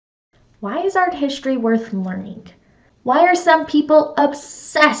Why is art history worth learning? Why are some people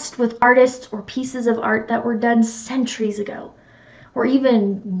obsessed with artists or pieces of art that were done centuries ago? Or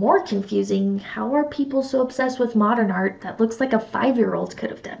even more confusing, how are people so obsessed with modern art that looks like a 5-year-old could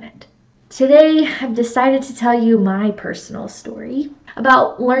have done it? Today, I've decided to tell you my personal story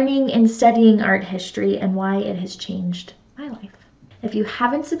about learning and studying art history and why it has changed my life. If you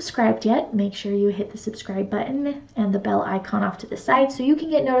haven't subscribed yet, make sure you hit the subscribe button and the bell icon off to the side so you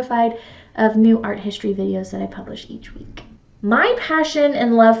can get notified of new art history videos that I publish each week. My passion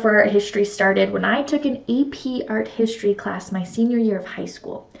and love for art history started when I took an AP art history class my senior year of high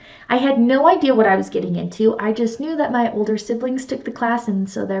school. I had no idea what I was getting into. I just knew that my older siblings took the class, and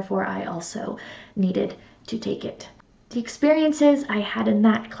so therefore I also needed to take it. The experiences I had in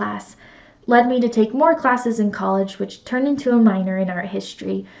that class led me to take more classes in college, which turned into a minor in art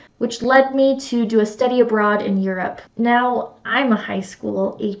history, which led me to do a study abroad in Europe. Now I'm a high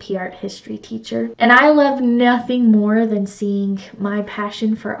school AP art history teacher, and I love nothing more than seeing my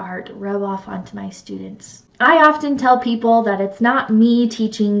passion for art rub off onto my students. I often tell people that it's not me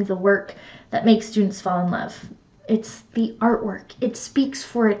teaching the work that makes students fall in love. It's the artwork. It speaks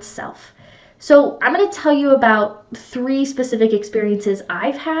for itself. So I'm going to tell you about 3 specific experiences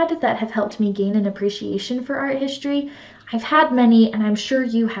I've had that have helped me gain an appreciation for art history. I've had many, and I'm sure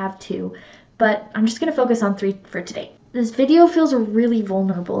you have too, but I'm just going to focus on 3 for today. This video feels really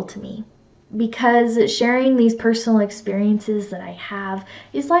vulnerable to me because sharing these personal experiences that I have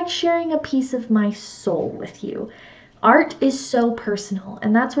is like sharing a piece of my soul with you. Art is so personal,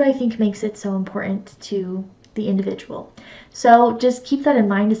 and that's what I think makes it so important to the individual. So just keep that in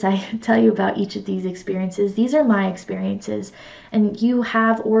mind as I tell you about each of these experiences. These are my experiences, and you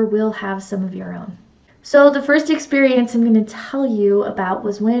have or will have some of your own. So the first experience I'm going to tell you about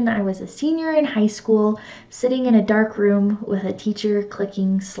was when I was a senior in high school, sitting in a dark room with a teacher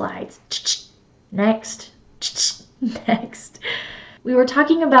clicking slides. Next. Next. We were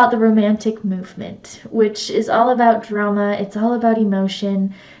talking about the Romantic movement, which is all about drama, it's all about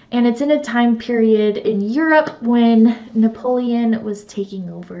emotion, and it's in a time period in Europe when Napoleon was taking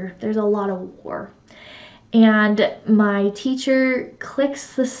over. There's a lot of war. And my teacher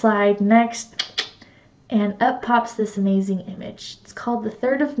clicks the slide next, and up pops this amazing image. It's called The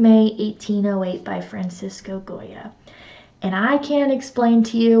 3rd of May, 1808 by Francisco Goya. And I can't explain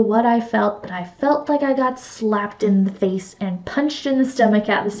to you what I felt, but I felt like I got slapped in the face and punched in the stomach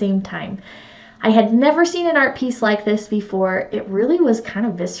at the same time. I had never seen an art piece like this before. It really was kind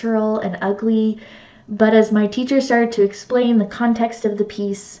of visceral and ugly, but as my teacher started to explain the context of the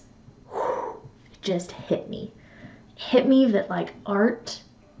piece, it just hit me. It hit me that like art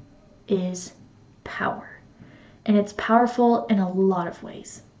is power, and it's powerful in a lot of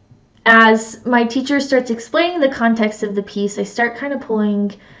ways. As my teacher starts explaining the context of the piece, I start kind of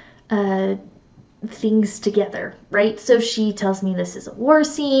pulling things together, right? So she tells me this is a war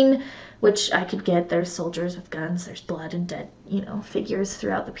scene, which I could get. There's soldiers with guns, there's blood and dead, figures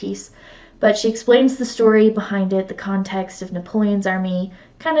throughout the piece. But she explains the story behind it, the context of Napoleon's army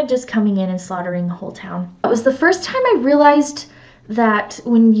kind of just coming in and slaughtering a whole town. It was the first time I realized that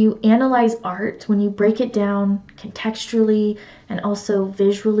when you analyze art, when you break it down contextually and also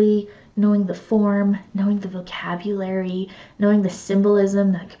visually, knowing the form, knowing the vocabulary, knowing the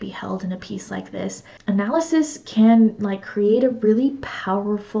symbolism that could be held in a piece like this, analysis can create a really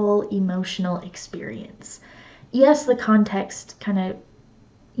powerful emotional experience. Yes, the context kind of,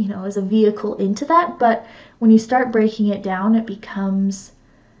 is a vehicle into that, but when you start breaking it down, it becomes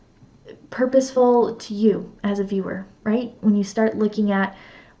purposeful to you as a viewer, right? When you start looking at,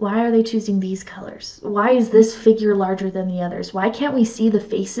 why are they choosing these colors? Why is this figure larger than the others? Why can't we see the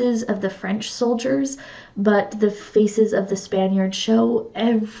faces of the French soldiers, but the faces of the Spaniards show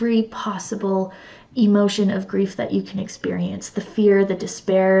every possible emotion of grief that you can experience? The fear, the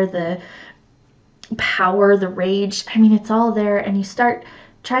despair, the power, the rage. I mean, it's all there, and you start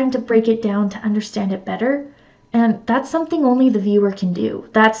trying to break it down to understand it better. And that's something only the viewer can do.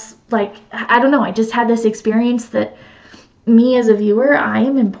 That's I don't know, I just had this experience that me as a viewer, I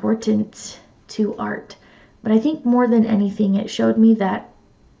am important to art. But I think more than anything, it showed me that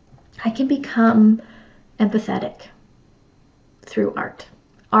I can become empathetic through art.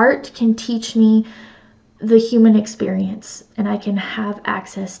 Art can teach me the human experience, and I can have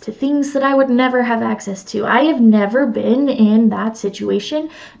access to things that I would never have access to. I have never been in that situation,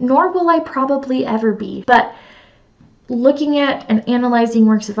 nor will I probably ever be. But looking at and analyzing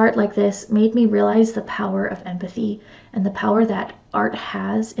works of art like this made me realize the power of empathy and the power that art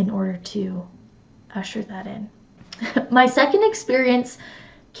has in order to usher that in. My second experience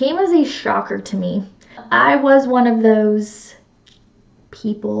came as a shocker to me. I was one of those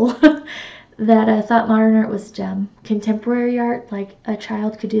people that thought modern art was dumb. Contemporary art, like a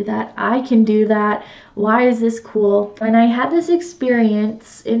child could do that. I can do that. Why is this cool? When I had this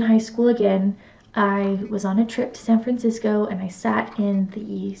experience in high school again, I was on a trip to San Francisco and I sat in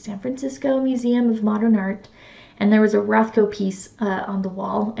the San Francisco Museum of Modern Art, and there was a Rothko piece on the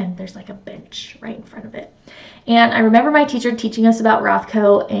wall, and there's like a bench right in front of it. And I remember my teacher teaching us about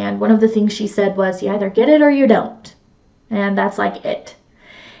Rothko, and one of the things she said was, you either get it or you don't. And that's like it.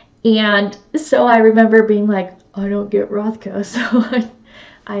 And so I remember being like, I don't get Rothko. So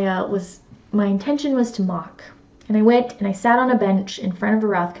my intention was to mock. And I went and I sat on a bench in front of a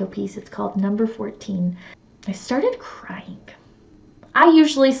Rothko piece. It's called Number 14. I started crying. I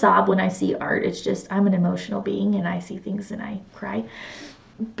usually sob when I see art. It's just, I'm an emotional being and I see things and I cry.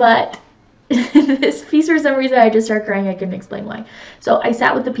 But this piece, for some reason, I just started crying. I couldn't explain why. So I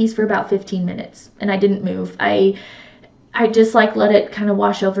sat with the piece for about 15 minutes and I didn't move. I just like let it kind of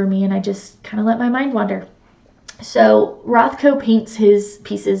wash over me, and I just kind of let my mind wander. So Rothko paints his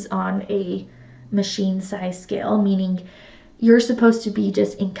pieces on a machine size scale, meaning you're supposed to be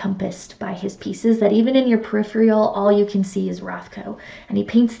just encompassed by his pieces, that even in your peripheral, all you can see is Rothko. And he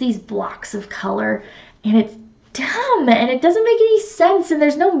paints these blocks of color, and it's dumb, and it doesn't make any sense, and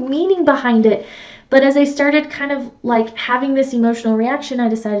there's no meaning behind it. But as I started kind of like having this emotional reaction, I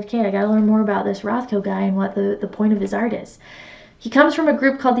decided, okay, I gotta learn more about this Rothko guy and what the point of his art is. He comes from a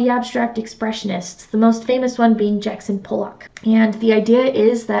group called the Abstract Expressionists, the most famous one being Jackson Pollock. And the idea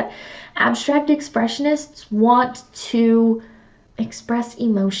is that Abstract Expressionists want to express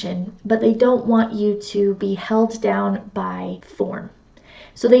emotion, but they don't want you to be held down by form.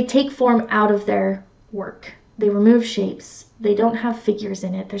 So they take form out of their work. They remove shapes. They don't have figures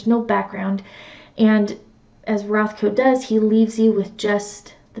in it. There's no background. And as Rothko does, he leaves you with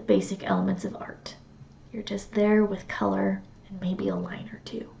just the basic elements of art. You're just there with color and maybe a line or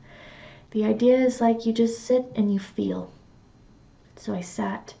two. The idea is like you just sit and you feel. So I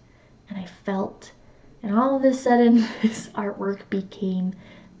sat and I felt, and all of a sudden this artwork became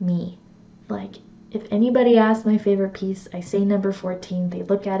me. Like, if anybody asks my favorite piece, I say Number 14, they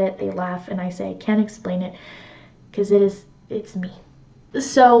look at it, they laugh, and I say I can't explain it because it's me.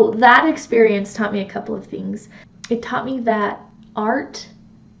 So that experience taught me a couple of things. It taught me that art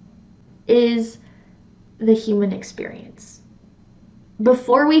is the human experience.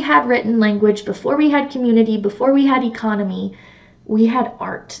 Before we had written language, before we had community, before we had economy, we had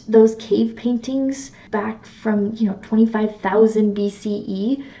art. Those cave paintings back from 25,000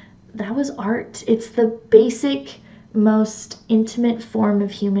 BCE, that was art. It's the basic, most intimate form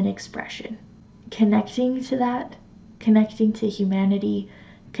of human expression. Connecting to that, connecting to humanity,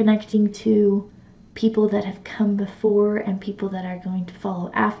 connecting to people that have come before and people that are going to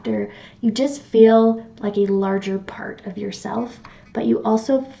follow after. You just feel like a larger part of yourself, but you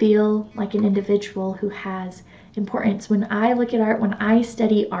also feel like an individual who has importance. When I look at art, when I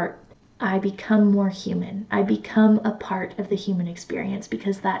study art, I become more human. I become a part of the human experience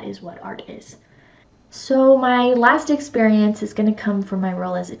because that is what art is. So my last experience is going to come from my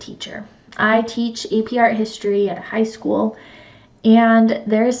role as a teacher. I teach AP Art History at a high school, and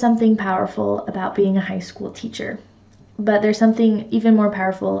there is something powerful about being a high school teacher. But there's something even more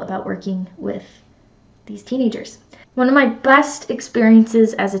powerful about working with these teenagers. One of my best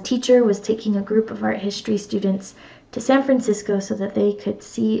experiences as a teacher was taking a group of art history students to San Francisco so that they could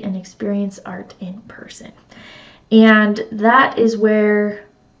see and experience art in person. And that is where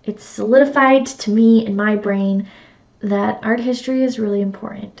it's solidified to me in my brain that art history is really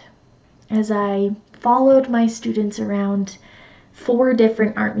important. As I followed my students around 4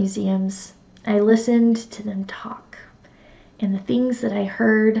 different art museums, I listened to them talk, and the things that I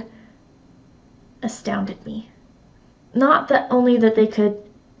heard astounded me. Not that only that they could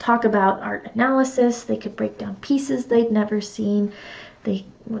talk about art analysis, they could break down pieces they'd never seen, they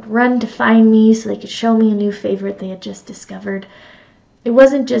would run to find me so they could show me a new favorite they had just discovered. It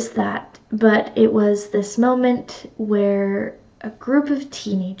wasn't just that, but it was this moment where a group of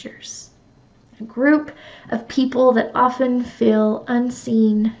teenagers, a group of people that often feel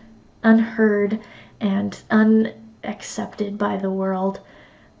unseen, unheard, and unaccepted by the world,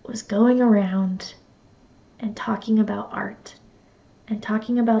 was going around and talking about art and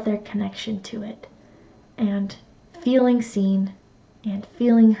talking about their connection to it and feeling seen and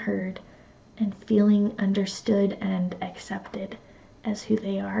feeling heard and feeling understood and accepted as who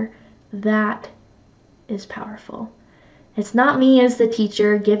they are. That is powerful. It's not me as the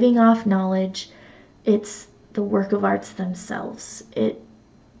teacher giving off knowledge. It's the work of arts themselves.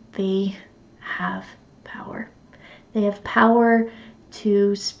 They have power. They have power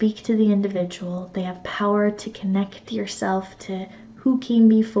to speak to the individual. They have power to connect yourself to who came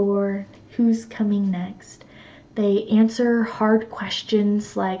before, who's coming next. They answer hard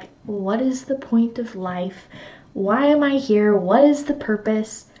questions like, what is the point of life? Why am I here? What is the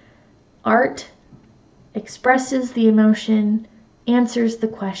purpose? Art expresses the emotion, answers the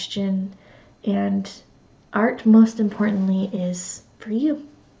question, and art, most importantly, is for you.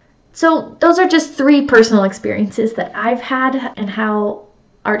 So those are just 3 personal experiences that I've had and how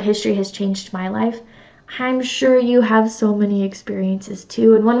art history has changed my life. I'm sure you have so many experiences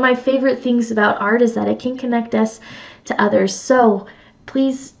too. And one of my favorite things about art is that it can connect us to others. So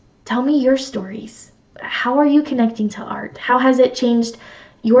please tell me your stories. How are you connecting to art? How has it changed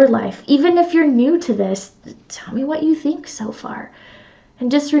your life? Even if you're new to this, tell me what you think so far. And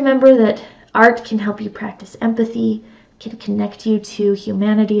just remember that art can help you practice empathy, can connect you to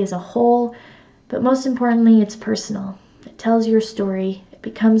humanity as a whole, but most importantly, it's personal. It tells your story, it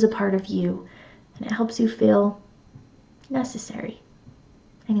becomes a part of you, and it helps you feel necessary.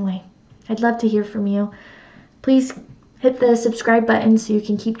 Anyway, I'd love to hear from you. Please hit the subscribe button so you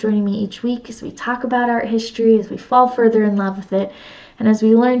can keep joining me each week as we talk about art history, as we fall further in love with it, and as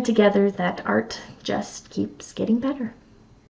we learn together that art just keeps getting better.